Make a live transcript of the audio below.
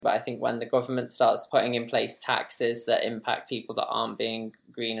But I think when the government starts putting in place taxes that impact people that aren't being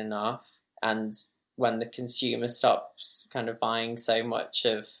green enough, and when the consumer stops kind of buying so much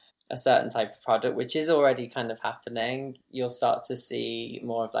of a certain type of product, which is already kind of happening, you'll start to see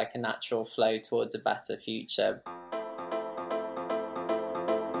more of like a natural flow towards a better future.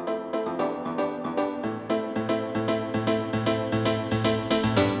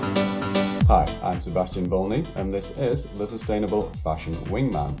 Hi, I'm Sebastian Volney, and this is The Sustainable Fashion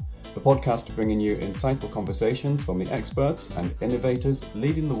Wingman, the podcast bringing you insightful conversations from the experts and innovators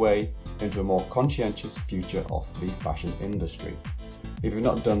leading the way into a more conscientious future of the fashion industry. If you've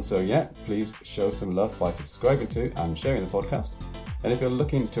not done so yet, please show some love by subscribing to and sharing the podcast. And if you're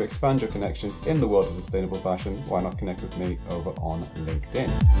looking to expand your connections in the world of sustainable fashion, why not connect with me over on LinkedIn?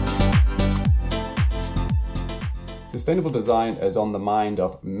 Sustainable design is on the mind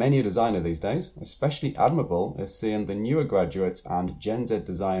of many a designer these days. Especially admirable is seeing the newer graduates and Gen Z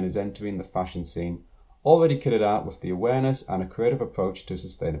designers entering the fashion scene, already kitted out with the awareness and a creative approach to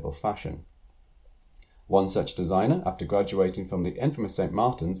sustainable fashion. One such designer, after graduating from the infamous St.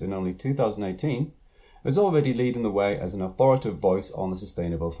 Martin's in only 2018, is already leading the way as an authoritative voice on the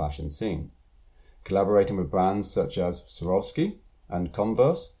sustainable fashion scene. Collaborating with brands such as Swarovski and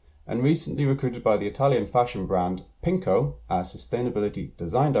Converse, and recently recruited by the Italian fashion brand Pinko as Sustainability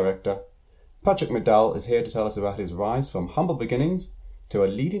Design Director, Patrick McDowell is here to tell us about his rise from humble beginnings to a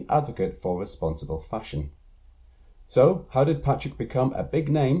leading advocate for responsible fashion. So, how did Patrick become a big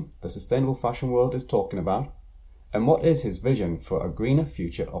name the sustainable fashion world is talking about? And what is his vision for a greener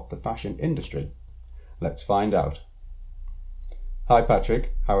future of the fashion industry? Let's find out. Hi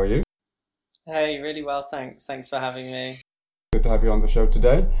Patrick, how are you? Hey, really well, thanks. Thanks for having me. Good to have you on the show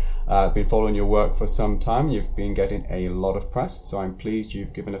today. I've been following your work for some time. You've been getting a lot of press, so I'm pleased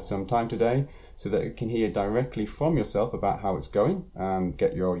you've given us some time today so that we can hear directly from yourself about how it's going and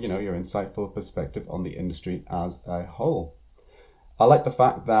get your insightful perspective on the industry as a whole. I like the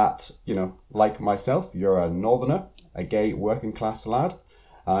fact that, like myself, you're a northerner, a gay working class lad.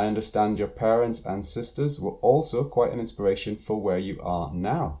 I understand your parents and sisters were also quite an inspiration for where you are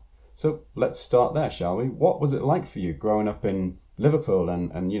now. So let's start there, shall we? What was it like for you growing up in Liverpool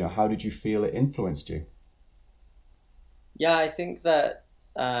and how did you feel it influenced you? Yeah, I think that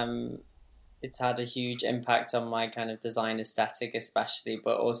it's had a huge impact on my kind of design aesthetic especially,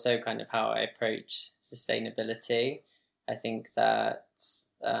 but also kind of how I approach sustainability. I think that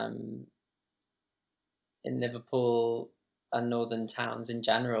in Liverpool and northern towns in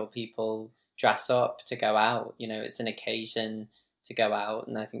general, people dress up to go out. It's an occasion to go out,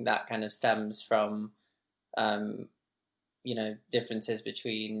 and I think that kind of stems from differences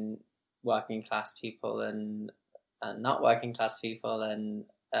between working class people and not working class people, and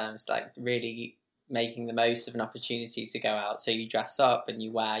it's like really making the most of an opportunity to go out. So you dress up and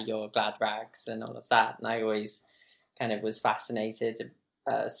you wear your glad rags and all of that, and I always kind of was fascinated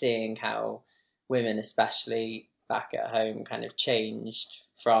seeing how women, especially back at home, kind of changed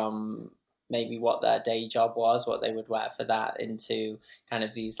from maybe what their day job was, what they would wear for that, into kind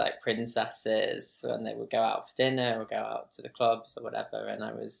of these like princesses when they would go out for dinner or go out to the clubs or whatever. And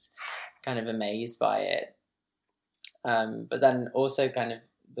I was kind of amazed by it. But then also kind of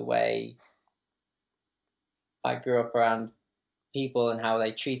the way I grew up around people and how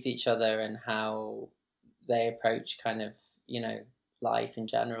they treat each other and how they approach kind of, life in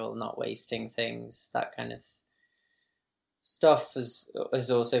general, not wasting things, that kind of stuff has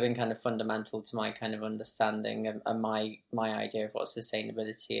also been kind of fundamental to my kind of understanding and my idea of what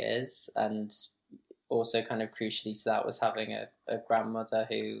sustainability is. And also kind of crucially to that was having a grandmother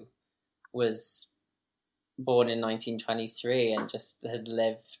who was born in 1923 and just had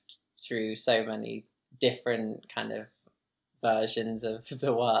lived through so many different kind of versions of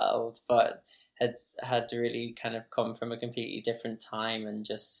the world, but had really kind of come from a completely different time and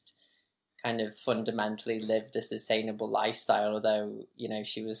just kind of fundamentally lived a sustainable lifestyle, although,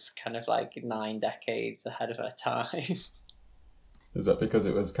 she was kind of like 9 decades ahead of her time. Is that because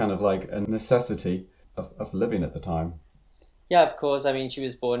it was kind of like a necessity of living at the time? Yeah, of course. I mean, she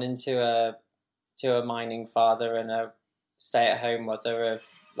was born into a mining father and a stay-at-home mother of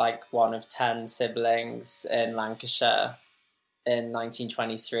like one of 10 siblings in Lancashire in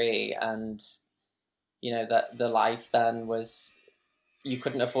 1923. And, that the life then was, you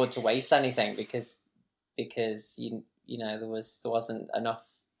couldn't afford to waste anything because there wasn't enough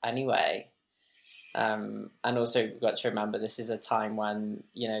anyway, and also you've got to remember this is a time when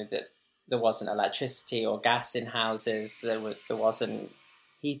that there wasn't electricity or gas in houses, there wasn't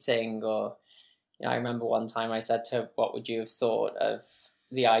heating, or I remember one time I said to her, what would you have thought of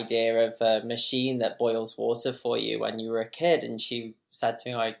the idea of a machine that boils water for you when you were a kid. And she said to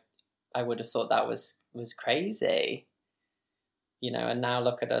me, I would have thought that was crazy, and now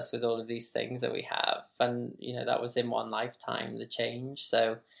look at us with all of these things that we have. And, that was in one lifetime, the change.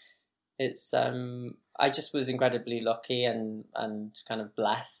 So it's, I just was incredibly lucky and kind of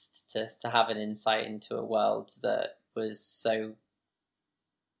blessed to have an insight into a world that was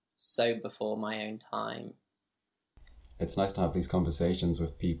so before my own time. It's nice to have these conversations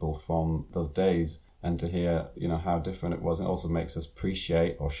with people from those days and to hear, how different it was. It also makes us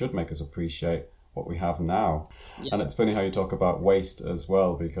appreciate, or should make us appreciate, what we have now. Yeah. And it's funny how you talk about waste as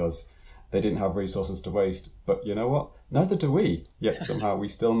well, because they didn't have resources to waste, but you know what? Neither do we. Yet somehow we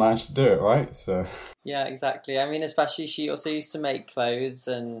still managed to do it, right? So yeah, exactly. I mean, especially she also used to make clothes,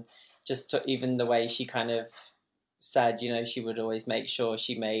 and just even the way she kind of said, she would always make sure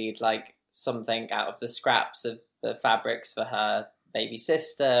she made like something out of the scraps of the fabrics for her baby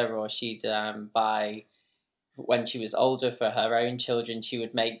sister, or she'd buy, when she was older, for her own children, she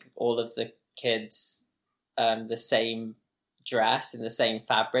would make all of the kids the same dress in the same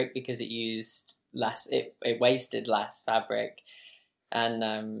fabric because it used less, it wasted less fabric.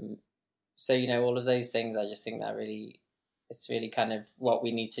 And so, all of those things, I just think that it's really kind of what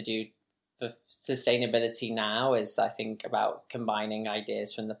we need to do for sustainability now, is I think about combining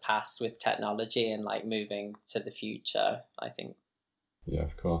ideas from the past with technology and like moving to the future, I think. Yeah,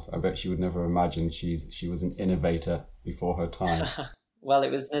 of course. I bet she would never imagine she was an innovator before her time. Well,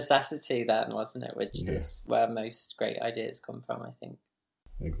 it was necessity then, wasn't it? Which is where most great ideas come from, I think.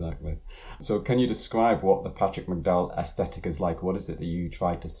 Exactly. So can you describe what the Patrick McDowell aesthetic is like? What is it that you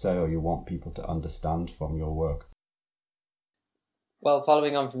try to say or you want people to understand from your work? Well,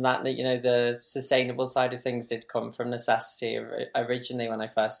 following on from that, the sustainable side of things did come from necessity originally when I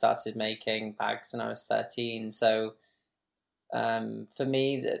first started making bags when I was 13. So for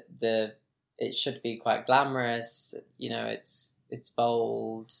me, it should be quite glamorous. It's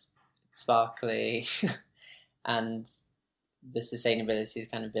bold, it's sparkly, and the sustainability is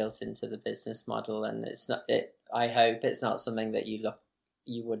kind of built into the business model. And I hope it's not something that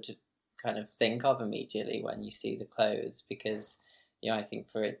you would kind of think of immediately when you see the clothes, because I think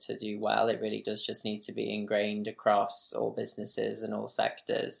for it to do well, it really does just need to be ingrained across all businesses and all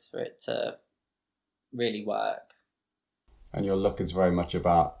sectors for it to really work. And your look is very much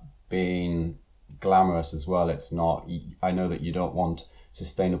about being glamorous as well. It's not, I know that you don't want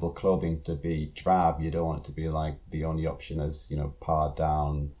sustainable clothing to be drab. You don't want it to be like the only option as, pared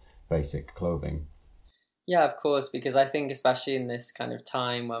down basic clothing. Yeah, of course, because I think especially in this kind of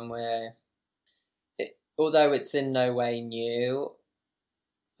time when although it's in no way new,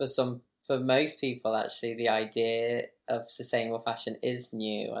 for most people, actually, the idea of sustainable fashion is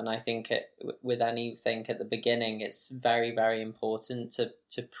new. And I think with anything at the beginning, it's very, very important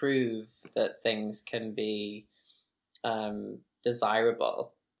to prove that things can be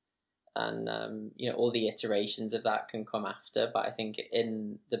desirable. And, all the iterations of that can come after. But I think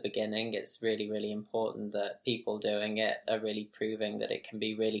in the beginning, it's really, really important that people doing it are really proving that it can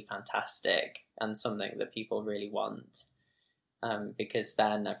be really fantastic and something that people really want. Because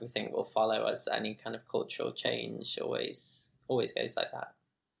then everything will follow, as any kind of cultural change always goes like that.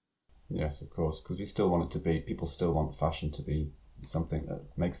 Yes, of course, because people still want fashion to be something that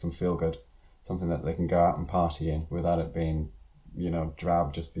makes them feel good, something that they can go out and party in without it being,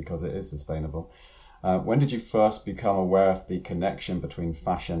 drab just because it is sustainable. When did you first become aware of the connection between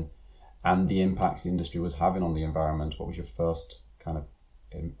fashion and the impacts the industry was having on the environment? What was your first kind of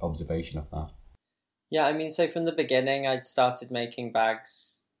observation of that? Yeah, I mean, so from the beginning, I'd started making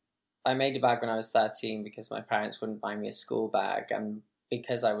bags. I made a bag when I was 13 because my parents wouldn't buy me a school bag. And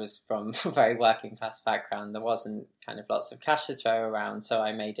because I was from a very working class background, there wasn't kind of lots of cash to throw around. So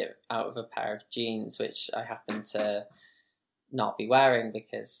I made it out of a pair of jeans, which I happened to not be wearing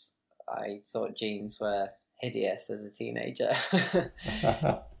because I thought jeans were hideous as a teenager.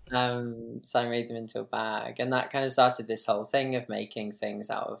 So I made them into a bag, and that kind of started this whole thing of making things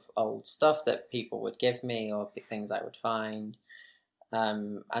out of old stuff that people would give me or things I would find.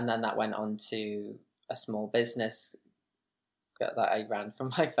 And then that went on to a small business that I ran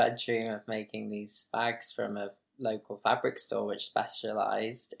from my bedroom of making these bags from a local fabric store which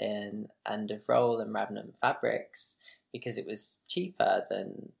specialised in end of roll and remnant fabrics because it was cheaper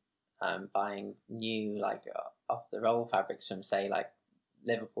than buying new, like off the roll fabrics from, say, like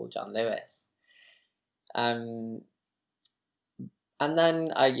Liverpool John Lewis. And then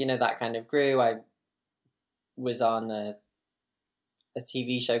that kind of grew. I was on a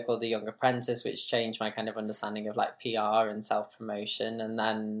TV show called The Young Apprentice, which changed my kind of understanding of like PR and self-promotion. And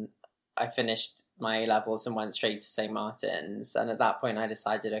then I finished my A levels and went straight to St. Martin's. And at that point, I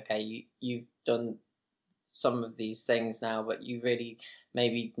decided, okay, you've done some of these things now, but you really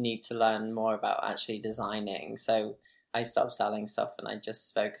maybe need to learn more about actually designing. So I stopped selling stuff and I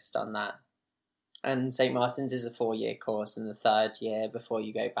just focused on that. And St. Martin's is a 4-year course, and the third year before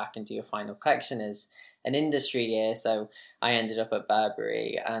you go back and do your final collection is an industry year. So I ended up at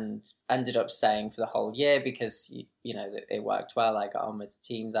Burberry and ended up staying for the whole year because it worked well. I got on with the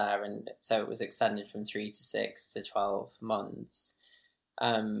team there, and so it was extended from 3 to 6 to 12 months.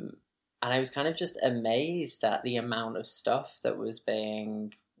 And I was kind of just amazed at the amount of stuff that was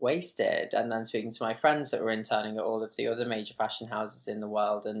being wasted. And then speaking to my friends that were interning at all of the other major fashion houses in the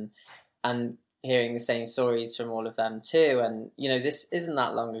world, and hearing the same stories from all of them too. And, this isn't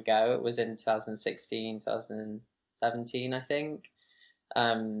that long ago. It was in 2016, 2017, I think.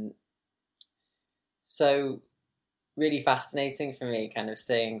 So really fascinating for me, kind of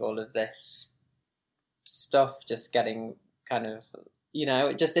seeing all of this stuff just getting kind of,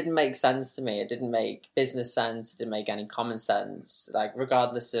 it just didn't make sense to me. It didn't make business sense. It didn't make any common sense. Like,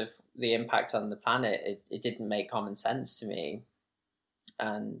 regardless of the impact on the planet, it didn't make common sense to me.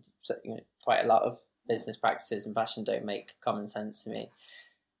 And so, quite a lot of business practices in fashion don't make common sense to me.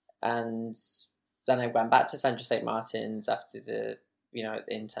 And then I went back to Central St. Martin's after the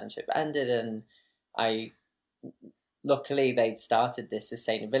internship ended, and luckily they'd started this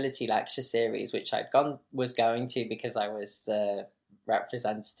sustainability lecture series, which was going to because I was the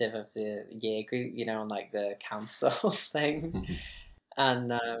representative of the year group, on like the council thing.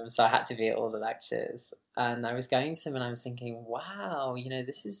 And so I had to be at all the lectures, and I was going to them and I was thinking, wow,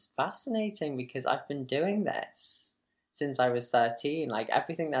 this is fascinating because I've been doing this since I was 13. Like,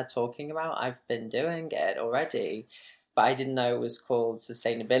 everything they're talking about, I've been doing it already, but I didn't know it was called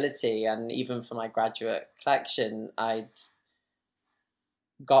sustainability. And even for my graduate collection, I'd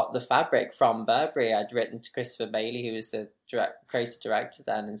got the fabric from Burberry. I'd written to Christopher Bailey, who was the creative director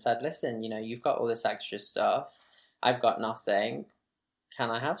then, and said, listen, you've got all this extra stuff. I've got nothing. Can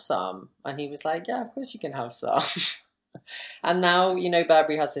I have some? And he was like, yeah, of course you can have some. And now,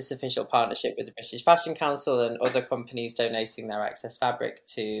 Burberry has this official partnership with the British Fashion Council and other companies donating their excess fabric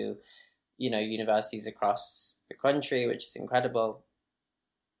to, universities across the country, which is incredible.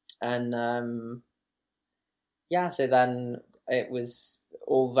 And so then it was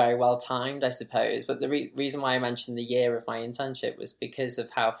all very well timed, I suppose. But the reason why I mentioned the year of my internship was because of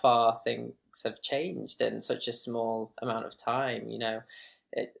how far things have changed in such a small amount of time.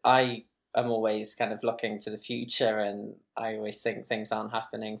 I am always kind of looking to the future, and I always think things aren't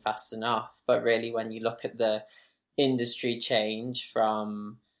happening fast enough. But really, when you look at the industry change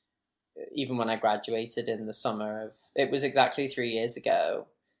from even when I graduated in the summer of, it was exactly 3 years ago,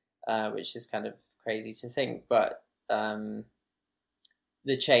 which is kind of crazy to think, but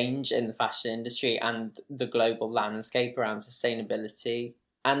the change in the fashion industry and the global landscape around sustainability,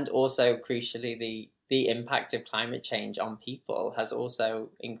 and also crucially the impact of climate change on people, has also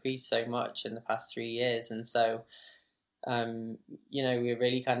increased so much in the past 3 years. And so we're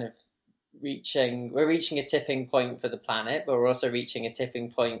really kind of reaching a tipping point for the planet, but we're also reaching a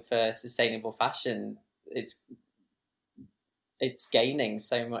tipping point for sustainable fashion. It's gaining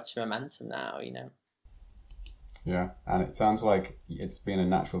so much momentum now. Yeah, and it sounds like it's been a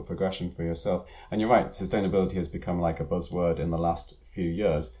natural progression for yourself. And you're right, sustainability has become like a buzzword in the last few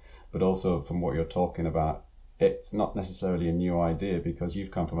years, but also from what you're talking about, it's not necessarily a new idea, because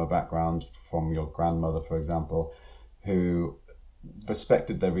you've come from a background from your grandmother, for example, who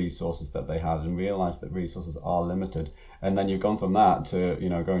respected the resources that they had and realized that resources are limited. And then you've gone from that to,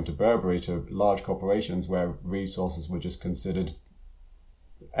 going to Burberry, to large corporations where resources were just considered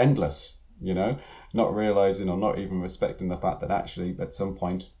endless. Not realizing or not even respecting the fact that actually at some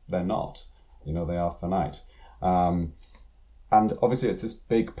point they're not, they are finite. And obviously it's this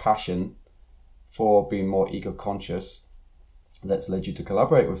big passion for being more eco-conscious that's led you to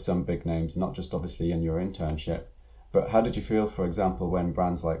collaborate with some big names, not just obviously in your internship. But how did you feel, for example, when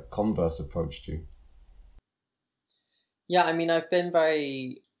brands like Converse approached you? Yeah, I mean, I've been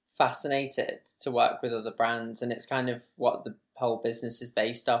very fascinated to work with other brands, and it's kind of what the whole business is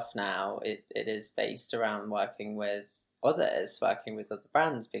based off now. It is based around working with others, working with other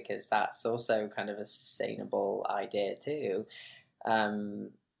brands, because that's also kind of a sustainable idea too.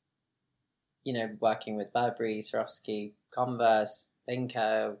 Working with Burberry, Swarovski, Converse,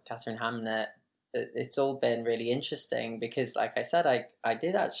 Binco, Catherine Hamnett, it's all been really interesting because, like I said, I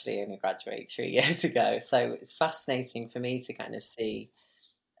did actually only graduate 3 years ago. So it's fascinating for me to kind of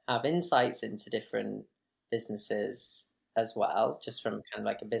have insights into different businesses as well, just from kind of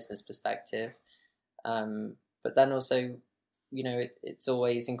like a business perspective. But then also it's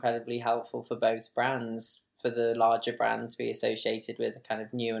always incredibly helpful for both brands. For the larger brand to be associated with a kind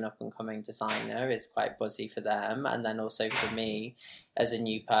of new and up and coming designer is quite buzzy for them. And then also for me as a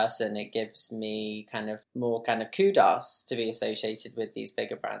new person, it gives me kind of more kind of kudos to be associated with these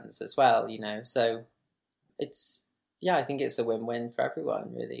bigger brands as well, So it's, yeah, I think it's a win-win for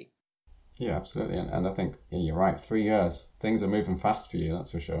everyone, really. Yeah, absolutely. And I think you're right. 3 years, things are moving fast for you, that's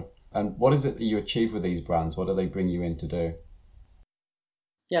for sure. And what is it that you achieve with these brands? What do they bring you in to do?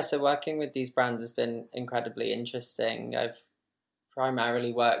 Yeah, so working with these brands has been incredibly interesting. I've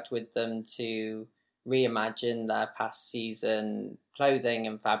primarily worked with them to reimagine their past season clothing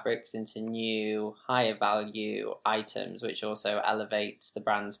and fabrics into new, higher value items, which also elevates the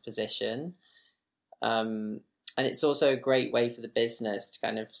brand's position. Um, and it's also a great way for the business to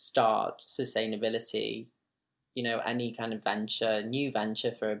kind of start sustainability. Any kind of new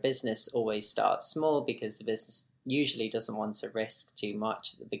venture for a business always starts small because the business usually doesn't want to risk too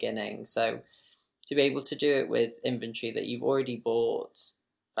much at the beginning. So to be able to do it with inventory that you've already bought,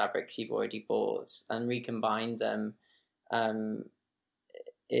 fabrics you've already bought, and recombine them um,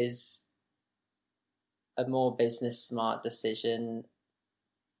 is a more business smart decision,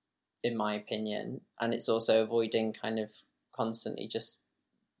 in my opinion. And it's also avoiding kind of constantly just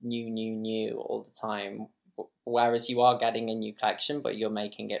new all the time. Whereas you are getting a new collection, but you're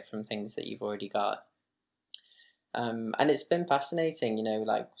making it from things that you've already got. And it's been fascinating,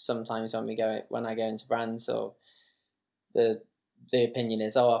 like sometimes when I go into brands, or the the opinion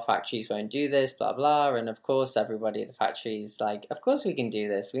is, oh, our factories won't do this, blah blah, and of course everybody at the factory is like, of course we can do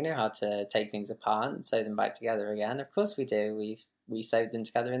this. We know how to take things apart and sew them back together again. Of course we do. We sewed them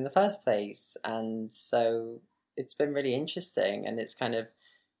together in the first place, and so it's been really interesting, and it's kind of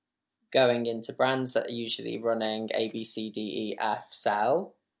going into brands that are usually running A B C D E F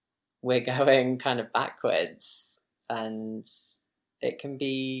sell. We're going kind of backwards, and it can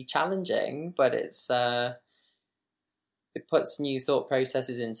be challenging, but it puts new thought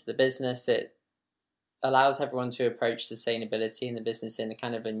processes into the business. It allows everyone to approach sustainability in the business in a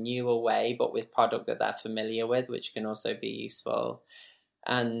kind of a newer way, but with product that they're familiar with, which can also be useful.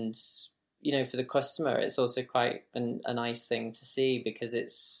 And for the customer, it's also quite a nice thing to see, because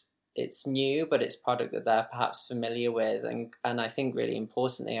it's new, but it's product that they're perhaps familiar with, and I think really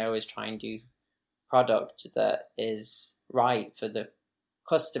importantly, I always try and do product that is right for the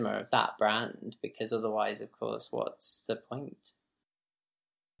customer of that brand, because otherwise, of course, what's the point?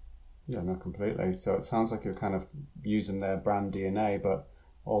 Yeah, no, completely. So it sounds like you're kind of using their brand DNA, but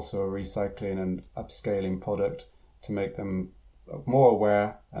also recycling and upscaling product to make them more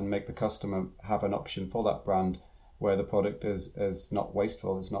aware and make the customer have an option for that brand where the product is not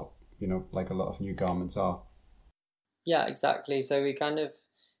wasteful, is not, like a lot of new garments are. Yeah, exactly. So we kind of,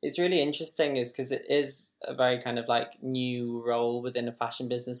 it's really interesting is because it is a very kind of like new role within a fashion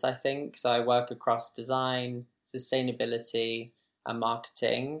business, I think. So I work across design, sustainability, and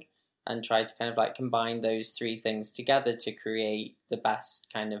marketing, and try to kind of like combine those three things together to create the best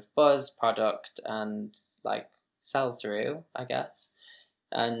kind of buzz product and like sell through, I guess.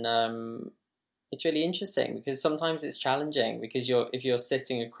 And it's really interesting because sometimes it's challenging, because if you're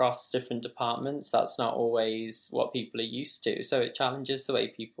sitting across different departments, that's not always what people are used to. So it challenges the way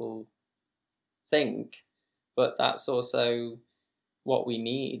people think, but that's also what we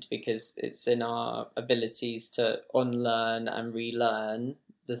need, because it's in our abilities to unlearn and relearn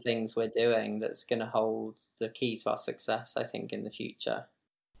the things we're doing that's going to hold the key to our success, I think, in the future.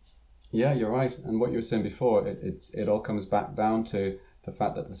 Yeah, you're right. And what you were saying before, it all comes back down to the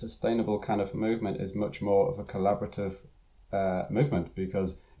fact that the sustainable kind of movement is much more of a collaborative movement,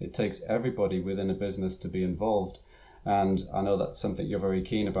 because it takes everybody within a business to be involved. And I know that's something you're very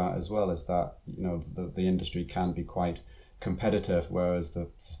keen about as well, is that, the industry can be quite competitive, whereas the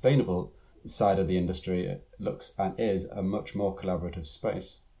sustainable side of the industry looks and is a much more collaborative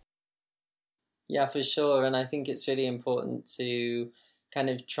space. Yeah, for sure. And I think it's really important to kind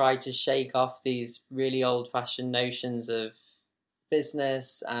of try to shake off these really old fashioned notions of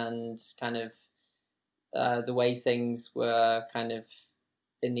business and kind of the way things were kind of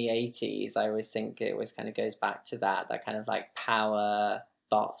in the 80s. I always think it always kind of goes back to that kind of like power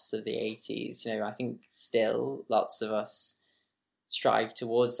boss of the 80s. I think still lots of us strive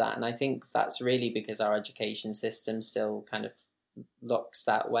towards that. And I think that's really because our education system still kind of looks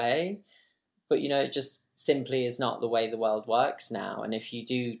that way. But, it just simply is not the way the world works now. And if you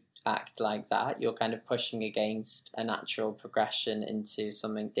do act like that, you're kind of pushing against a natural progression into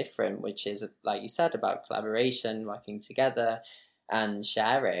something different, which is, like you said, about collaboration, working together, and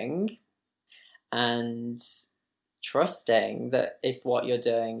sharing. And trusting that if what you're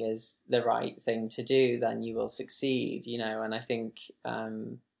doing is the right thing to do, then you will succeed, and I think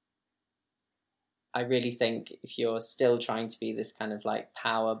I really think if you're still trying to be this kind of like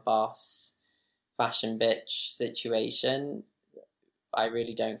power boss, fashion bitch situation, I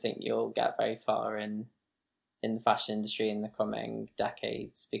really don't think you'll get very far in the fashion industry in the coming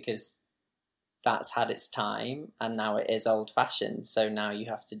decades, because that's had its time and now it is old fashioned. So now you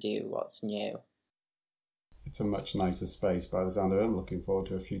have to do what's new. It's a much nicer space by the sound of it. I'm looking forward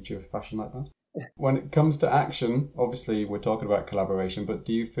to a future of fashion like that. When it comes to action, obviously we're talking about collaboration, but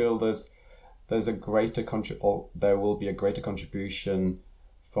do you feel there's a greater or there will be a greater contribution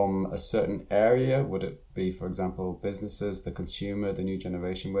from a certain area? Would it be, for example, businesses, the consumer, the new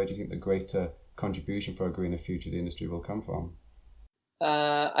generation? Where do you think the greater contribution for a greener future of the industry will come from?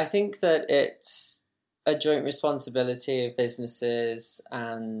 I think that it's a joint responsibility of businesses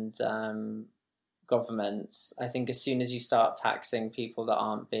and governments. I think as soon as you start taxing people that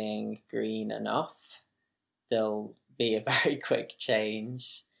aren't being green enough, there'll be a very quick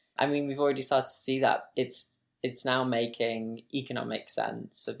change. I mean, we've already started to see that it's now making economic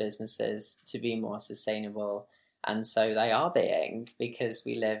sense for businesses to be more sustainable, and so they are being, because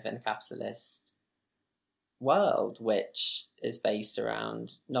we live in a capitalist world which is based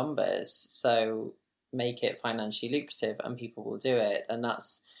around numbers. So make it financially lucrative and people will do it. And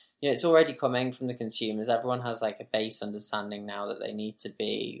that's, it's already coming from the consumers. Everyone has like a base understanding now that they need to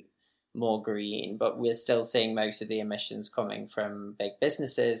be more green, but we're still seeing most of the emissions coming from big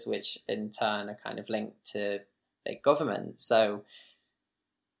businesses, which in turn are kind of linked to big government. So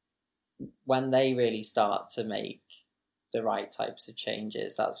when they really start to make the right types of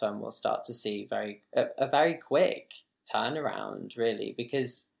changes, that's when we'll start to see a very quick turnaround, really,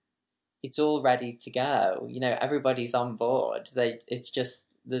 because it's all ready to go. Everybody's on board. It's just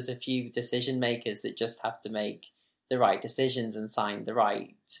there's a few decision makers that just have to make the right decisions and sign the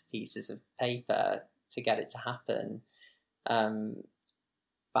right pieces of paper to get it to happen.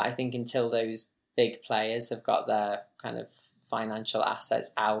 But I think until those big players have got their kind of financial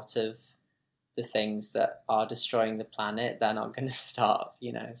assets out of the things that are destroying the planet, they're not going to stop,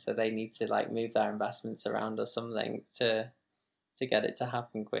 so they need to like move their investments around or something to get it to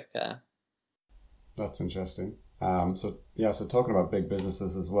happen quicker. That's interesting. So talking about big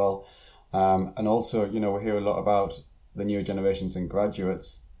businesses as well, and also, we hear a lot about the newer generations and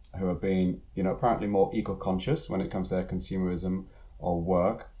graduates who are being, apparently more eco-conscious when it comes to their consumerism or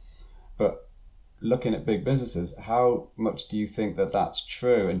work. But looking at big businesses, how much do you think that that's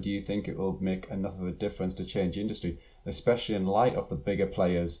true? And do you think it will make enough of a difference to change the industry, especially in light of the bigger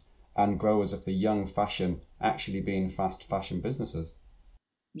players and growers of the young fashion actually being fast fashion businesses?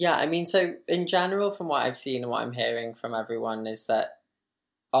 Yeah, I mean, so in general, from what I've seen and what I'm hearing from everyone, is that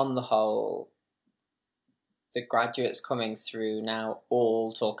on the whole, the graduates coming through now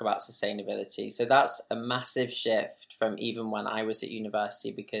all talk about sustainability. So that's a massive shift from even when I was at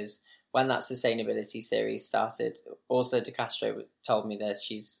university, because when that sustainability series started, also De Castro told me this.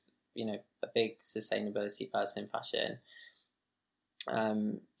 She's, a big sustainability person in fashion.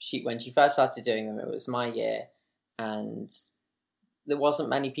 When she first started doing them, it was my year, and there wasn't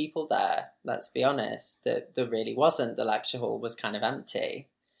many people there. Let's be honest. There really wasn't. The lecture hall was kind of empty,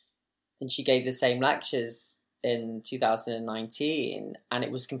 and she gave the same lectures in 2019, and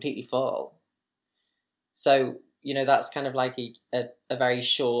it was completely full. So that's kind of like a very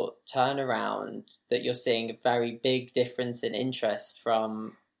short turnaround, that you're seeing a very big difference in interest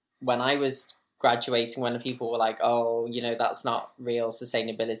from when I was graduating, when people were like, oh, that's not real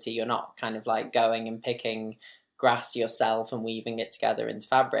sustainability. You're not kind of like going and picking grass yourself and weaving it together into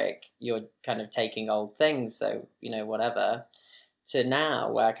fabric. You're kind of taking old things, so, whatever. To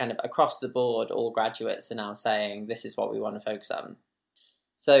now, where kind of across the board, all graduates are now saying, this is what we want to focus on.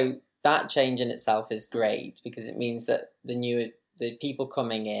 So that change in itself is great, because it means that the people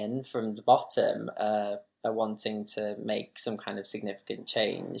coming in from the bottom are wanting to make some kind of significant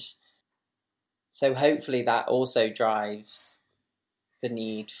change. So hopefully that also drives the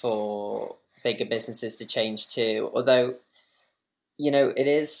need for bigger businesses to change too. Although, it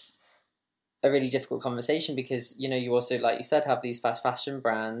is a really difficult conversation, because, you also, like you said, have these fast fashion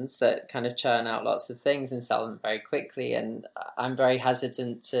brands that kind of churn out lots of things and sell them very quickly. And I'm very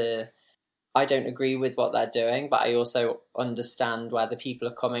hesitant I don't agree with what they're doing, but I also understand where the people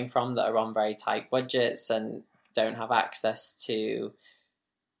are coming from that are on very tight budgets and don't have access to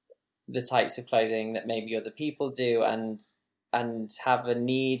the types of clothing that maybe other people do, and have a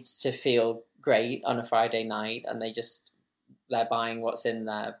need to feel great on a Friday night, and they're buying what's in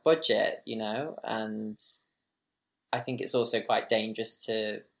their budget, and I think it's also quite dangerous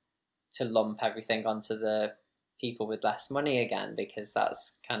to lump everything onto the people with less money again, because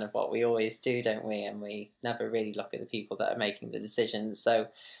that's kind of what we always do, don't we? And we never really look at the people that are making the decisions. So,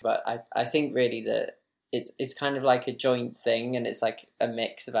 but I think really that it's kind of like a joint thing, and it's like a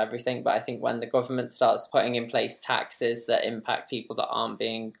mix of everything. But I think when the government starts putting in place taxes that impact people that aren't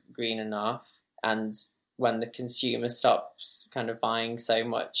being green enough, and when the consumer stops kind of buying so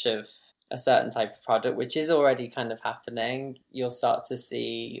much of a certain type of product, which is already kind of happening, you'll start to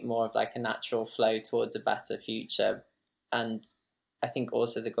see more of like a natural flow towards a better future. And I think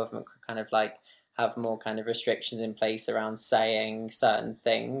also the government could kind of like have more kind of restrictions in place around saying certain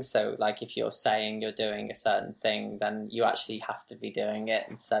things. So like if you're saying you're doing a certain thing, then you actually have to be doing it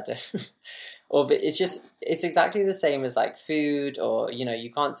instead of or it's exactly the same as like food, or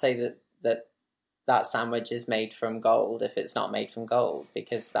you can't say that sandwich is made from gold if it's not made from gold,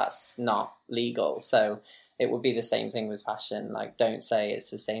 because that's not legal. So it would be the same thing with fashion. Like, don't say it's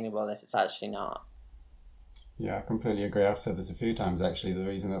sustainable if it's actually not. Yeah, I completely agree. I've said this a few times actually. The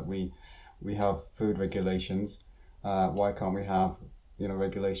reason that we have food regulations, why can't we have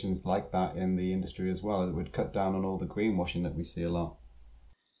regulations like that in the industry as well? It would cut down on all the greenwashing that we see a lot.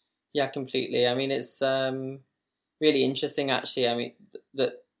 Yeah, completely. I mean, it's really interesting actually. I mean,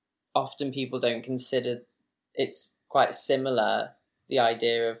 that often people don't consider it's quite similar. The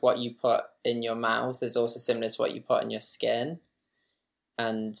idea of what you put in your mouth is also similar to what you put in your skin.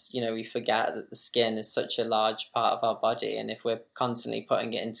 And we forget that the skin is such a large part of our body, and if we're constantly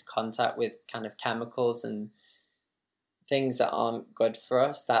putting it into contact with kind of chemicals and things that aren't good for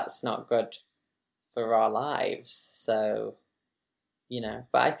us, that's not good for our lives. So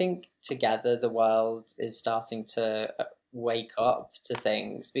but I think together the world is starting to wake up to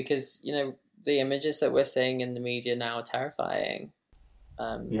things, because the images that we're seeing in the media now are terrifying.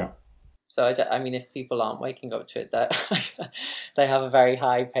 um, Yeah. So I mean, if people aren't waking up to it, that they have a very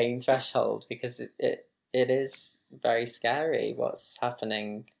high pain threshold, because it is very scary what's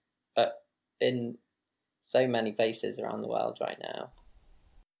happening in so many places around the world right now.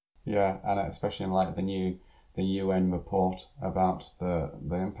 Yeah, and especially in light of the UN report about the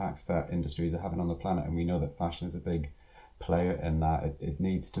impacts that industries are having on the planet, and we know that fashion is a big player in that. It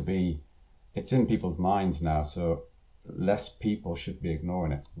needs to be, it's in people's minds now, so less people should be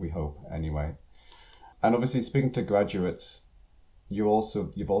ignoring it, we hope anyway. And obviously, speaking to graduates, you've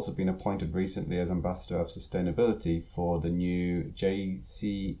also been appointed recently as Ambassador of Sustainability for the new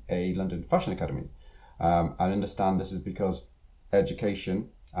JCA London Fashion Academy. I understand this is because education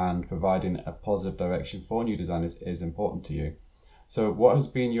and providing a positive direction for new designers is important to you. So what has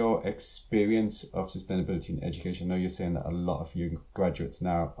been your experience of sustainability in education? I know you're saying that a lot of you graduates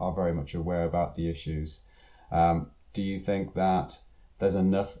now are very much aware about the issues. Do you think that there's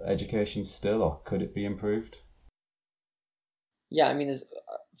enough education still, or could it be improved? Yeah, I mean,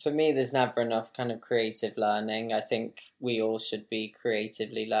 for me, there's never enough kind of creative learning. I think we all should be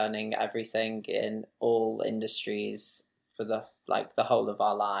creatively learning everything in all industries for the whole of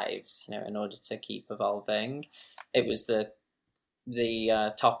our lives, in order to keep evolving. It was the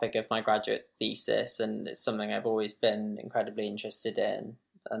topic of my graduate thesis, and it's something I've always been incredibly interested in.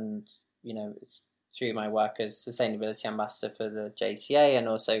 And it's through my work as sustainability ambassador for the JCA, and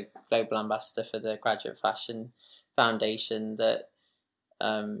also global ambassador for the Graduate Fashion Foundation, that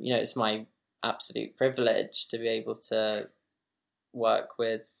it's my absolute privilege to be able to work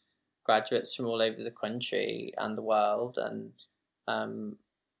with graduates from all over the country and the world, um,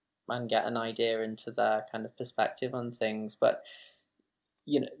 and get an idea into their kind of perspective on things. But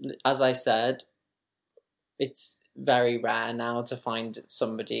as I said, it's very rare now to find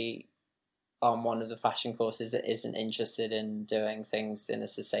somebody on one of the fashion courses that isn't interested in doing things in a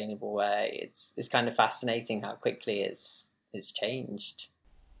sustainable way. It's kind of fascinating how quickly it's changed.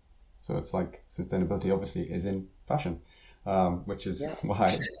 So it's like sustainability obviously is in fashion, which is Yeah.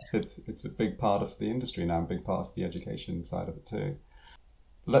 why it's a big part of the industry now, a big part of the education side of it too.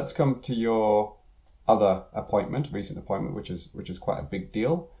 Let's come to your other appointment, recent appointment, which is quite a big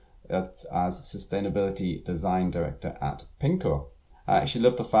deal. It's as Sustainability Design Director at Pinko. I actually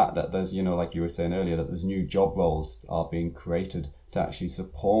love the fact that there's, like you were saying earlier, that there's new job roles are being created to actually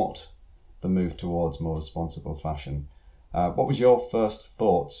support the move towards more responsible fashion. What was your first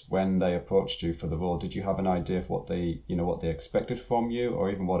thoughts when they approached you for the role? Did you have an idea of what they expected from you, or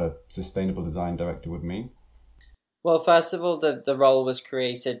even what a sustainable design director would mean? Well, first of all, the role was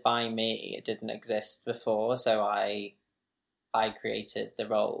created by me. It didn't exist before, so I created the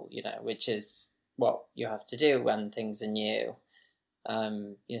role, which is what you have to do when things are new.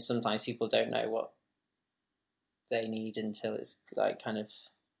 Sometimes people don't know what they need until it's like kind of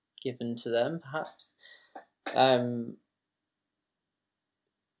given to them, perhaps. Um,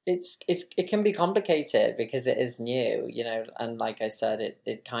 it can be complicated because it is new, and like I said,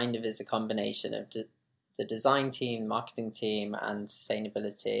 it kind of is a combination of the design team, marketing team, and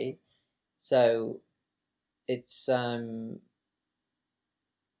sustainability. So it's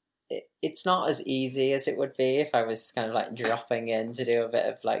it's not as easy as it would be if I was kind of like dropping in to do a bit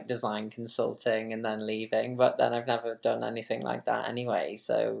of like design consulting and then leaving. But then I've never done anything like that anyway.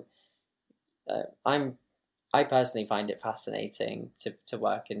 So uh, I'm I personally find it fascinating to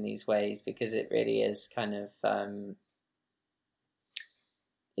work in these ways because it really is kind of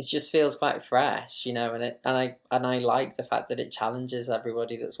it just feels quite fresh, and I like the fact that it challenges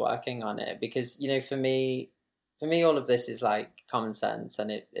everybody that's working on it because for me all of this is like common sense and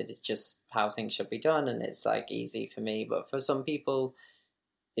it is just how things should be done and it's like easy for me, but for some people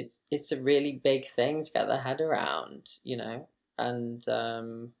it's a really big thing to get their head around, and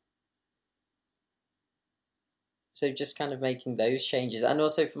so just kind of making those changes and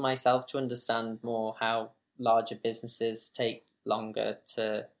also for myself to understand more how larger businesses take longer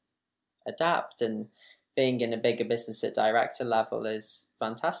to adapt, and being in a bigger business at director level is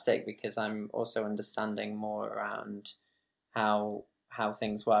fantastic because I'm also understanding more around how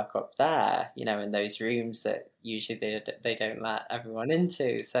things work up there, in those rooms that usually they don't let everyone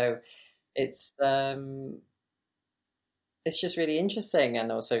into. So it's um it's just really interesting,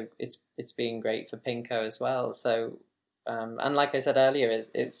 and also it's been great for Pinko as well. So and like I said earlier,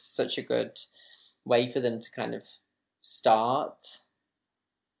 it's such a good way for them to kind of start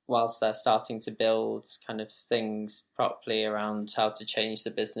whilst they're starting to build kind of things properly around how to change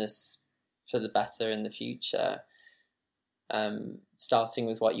the business for the better in the future. Starting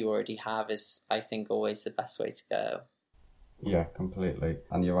with what you already have is, I think, always the best way to go. Yeah, completely.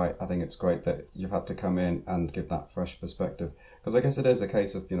 And you're right. I think it's great that you've had to come in and give that fresh perspective. Because I guess it is a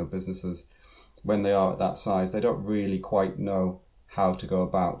case of, businesses, when they are at that size, they don't really quite know how to go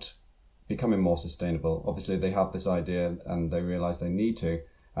about becoming more sustainable. Obviously, they have this idea and they realize they need to.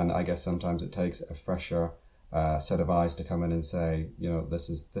 And I guess sometimes it takes a fresher set of eyes to come in and say, this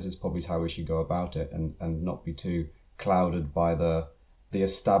is probably how we should go about it, and not be too clouded by the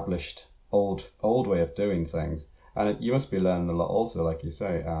established old way of doing things. And you must be learning a lot also, like you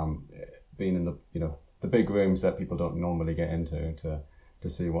say, being in the big rooms that people don't normally get into to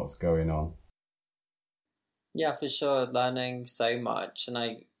see what's going on. Yeah, for sure, learning so much, and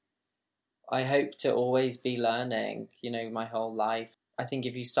I hope to always be learning, my whole life. I think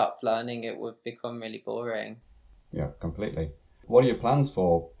if you stopped learning, it would become really boring. Yeah, completely. What are your plans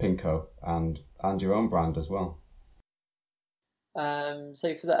for Pinko and your own brand as well?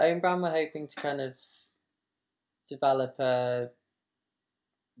 So for the own brand, we're hoping to kind of develop a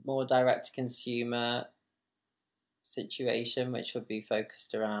more direct consumer situation, which would be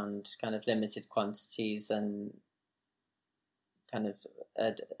focused around kind of limited quantities and kind of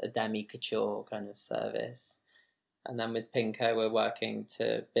a demi couture kind of service. And then with Pinko, we're working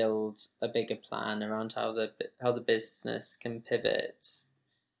to build a bigger plan around how the business can pivot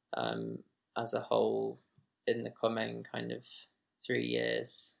um, as a whole in the coming kind of 3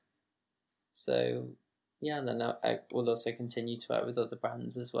 years. So yeah, and then I will also continue to work with other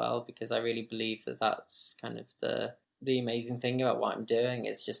brands as well because I really believe that that's kind of the amazing thing about what I'm doing.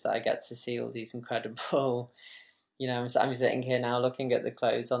 It's just that I get to see all these incredible, I'm sitting here now looking at the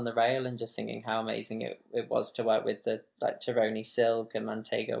clothes on the rail and just thinking how amazing it was to work with the like Tironi silk and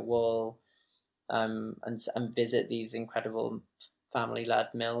Manchego wool, and visit these incredible family-led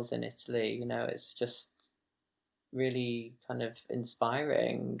mills in Italy. It's just really kind of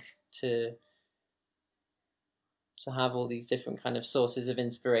inspiring to to have all these different kind of sources of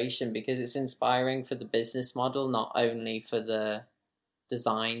inspiration because it's inspiring for the business model, not only for the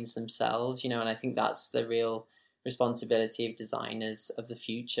designs themselves, and I think that's the real responsibility of designers of the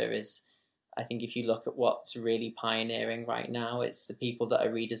future is I think if you look at what's really pioneering right now, it's the people that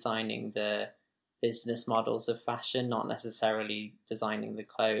are redesigning the business models of fashion, not necessarily designing the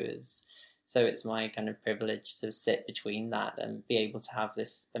clothes. So it's my kind of privilege to sit between that and be able to have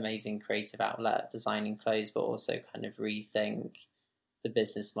this amazing creative outlet designing clothes, but also kind of rethink the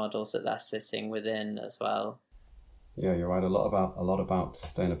business models that they're sitting within as well. Yeah, you're right. A lot about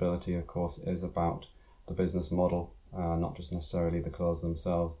sustainability, of course, is about the business model, not just necessarily the clothes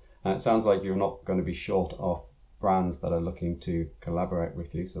themselves. And it sounds like you're not going to be short of brands that are looking to collaborate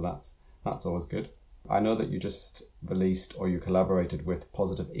with you, so that's always good. I know that you just released or you collaborated with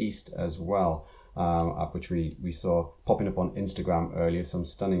Positive East as well, which we saw popping up on Instagram earlier, some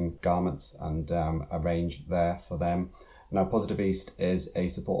stunning garments and a range there for them. Now, Positive East is a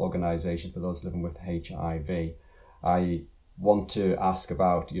support organisation for those living with HIV. I want to ask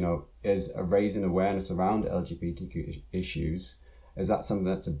about, is raising awareness around LGBTQ issues Is that something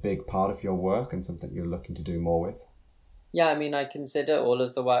that's a big part of your work and something you're looking to do more with? Yeah, I mean, I consider all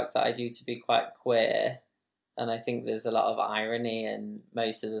of the work that I do to be quite queer. And I think there's a lot of irony in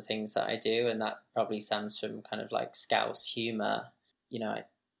most of the things that I do. And that probably stems from kind of like Scouse humour.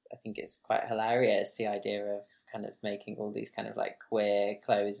 I think it's quite hilarious, the idea of kind of making all these kind of like queer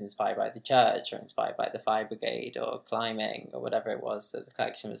clothes inspired by the church or inspired by the fire brigade or climbing or whatever it was that the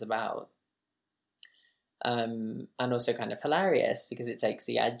collection was about. And also kind of hilarious because it takes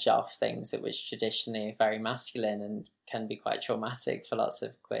the edge off things that was traditionally very masculine and can be quite traumatic for lots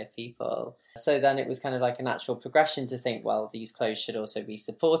of queer people. So then it was kind of like a natural progression to think, well, these clothes should also be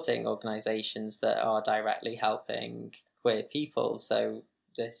supporting organisations that are directly helping queer people. So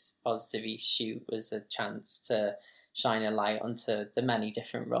this Positive East shoot was a chance to shine a light onto the many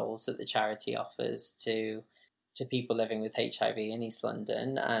different roles that the charity offers to people living with HIV in East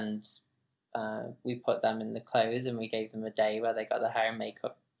London. And we put them in the clothes and we gave them a day where they got their hair and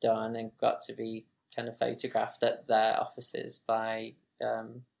makeup done and got to be kind of photographed at their offices by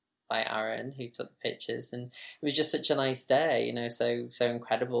Aaron, who took the pictures. And it was just such a nice day, so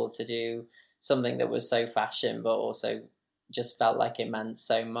incredible to do something that was so fashion but also just felt like it meant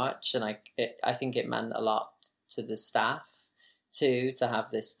so much. And I think it meant a lot to the staff too, to have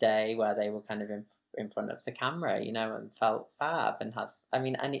this day where they were kind of in front of the camera, and felt fab and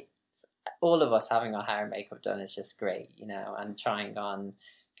all of us having our hair and makeup done is just great, and trying on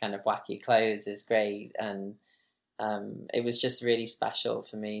kind of wacky clothes is great. And it was just really special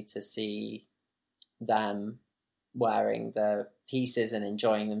for me to see them wearing the pieces and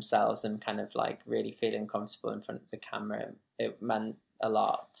enjoying themselves and kind of like really feeling comfortable in front of the camera. It meant a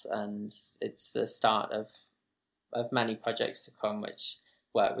lot, and it's the start of many projects to come which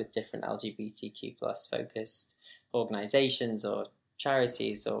work with different LGBTQ plus focused organizations or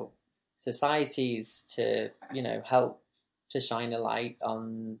charities or societies to help to shine a light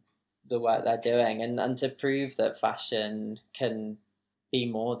on the work they're doing and to prove that fashion can be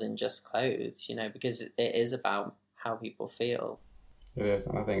more than just clothes, because it is about how people feel. It is,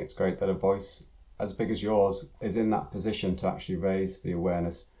 and I think it's great that a voice as big as yours is in that position to actually raise the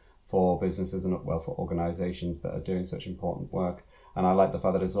awareness for businesses and for organisations that are doing such important work. And I like the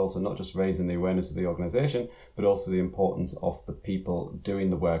fact that it's also not just raising the awareness of the organisation, but also the importance of the people doing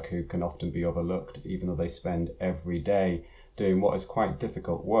the work who can often be overlooked, even though they spend every day doing what is quite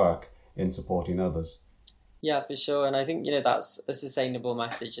difficult work in supporting others. Yeah, for sure. And I think, that's a sustainable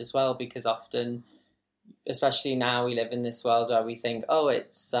message as well, because often, especially now, we live in this world where we think, oh,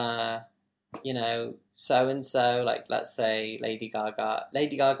 it's, so-and-so, like, let's say Lady Gaga.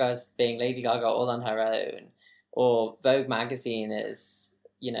 Lady Gaga's being Lady Gaga all on her own. Or Vogue magazine is,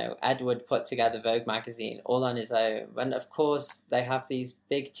 Edward put together Vogue magazine all on his own. And of course, they have these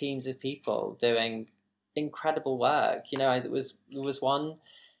big teams of people doing incredible work. There was one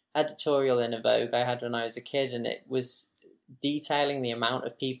editorial in a Vogue I had when I was a kid, and it was detailing the amount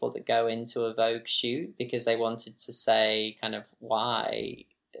of people that go into a Vogue shoot because they wanted to say kind of why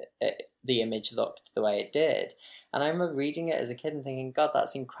the image looked the way it did. And I remember reading it as a kid and thinking, God,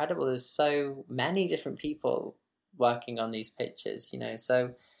 that's incredible. There's so many different people working on these pictures,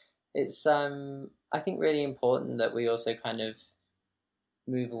 So it's, I think, really important that we also kind of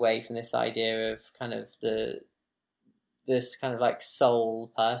move away from this idea of kind of this kind of like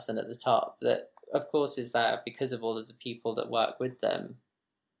sole person at the top that, of course, is there because of all of the people that work with them.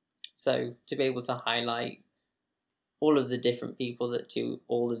 So to be able to highlight all of the different people that do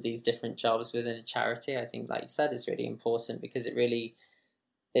all of these different jobs within a charity, I think, like you said, is really important, because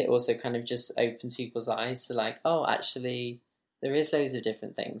it also kind of just opens people's eyes to like, oh, actually, there is loads of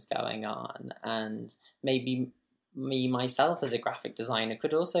different things going on. And maybe me, myself, as a graphic designer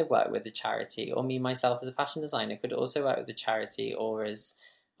could also work with a charity, or me, myself, as a fashion designer could also work with a charity, or as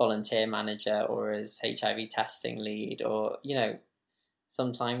volunteer manager, or as HIV testing lead, or,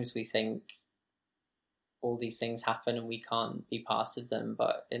 sometimes we think all these things happen and we can't be part of them,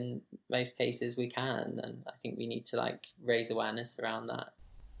 but in most cases we can, and I think we need to like raise awareness around that.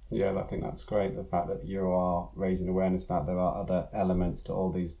 Yeah, I think that's great, the fact that you are raising awareness that there are other elements to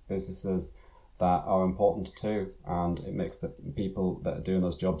all these businesses that are important too, and it makes the people that are doing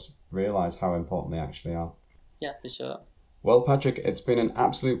those jobs realise how important they actually are. Yeah, for sure. Well, Patrick, it's been an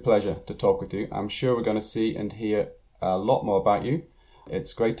absolute pleasure to talk with you. I'm sure we're going to see and hear a lot more about you.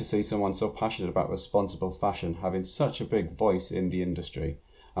 It's great to see someone so passionate about responsible fashion having such a big voice in the industry.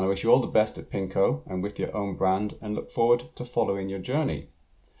 And I wish you all the best at Pinko and with your own brand, and look forward to following your journey.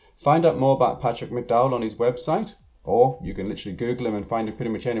 Find out more about Patrick McDowell on his website, or you can literally Google him and find him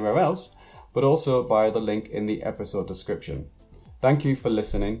pretty much anywhere else, but also via the link in the episode description. Thank you for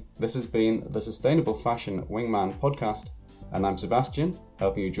listening. This has been the Sustainable Fashion Wingman podcast. And I'm Sebastian,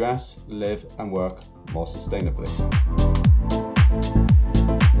 helping you dress, live and work more sustainably.